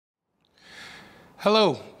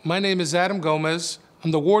Hello, my name is Adam Gomez.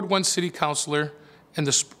 I'm the Ward 1 City Councilor in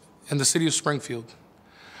the City of Springfield.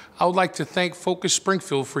 I would like to thank Focus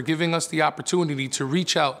Springfield for giving us the opportunity to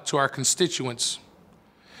reach out to our constituents.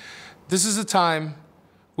 This is a time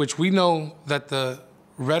which we know that the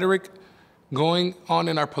rhetoric going on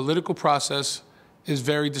in our political process is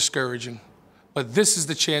very discouraging. But this is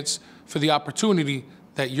the chance for the opportunity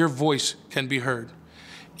that your voice can be heard.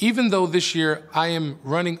 Even though this year I am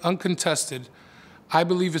running uncontested, I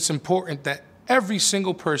believe it's important that every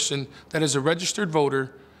single person that is a registered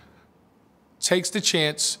voter takes the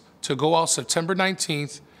chance to go out September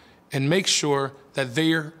 19th and make sure that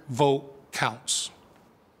their vote counts.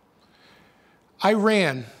 I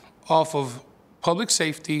ran off of public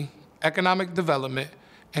safety, economic development,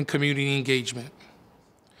 and community engagement.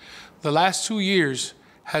 The last 2 years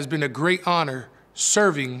has been a great honor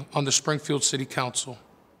serving on the Springfield City Council.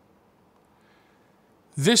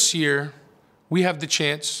 This year, we have the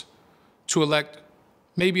chance to elect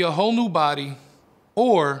maybe a whole new body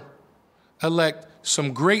or elect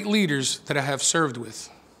some great leaders that I have served with.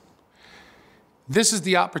 This is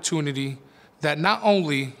the opportunity that not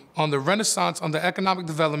only on the renaissance on the economic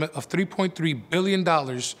development of $3.3 billion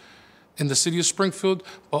in the city of Springfield,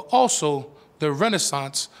 but also the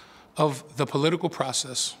renaissance of the political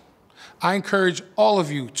process. I encourage all of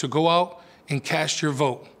you to go out and cast your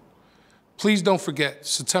vote. Please don't forget,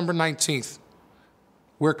 September 19th,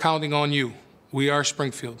 we're counting on you. We are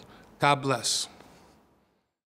Springfield. God bless.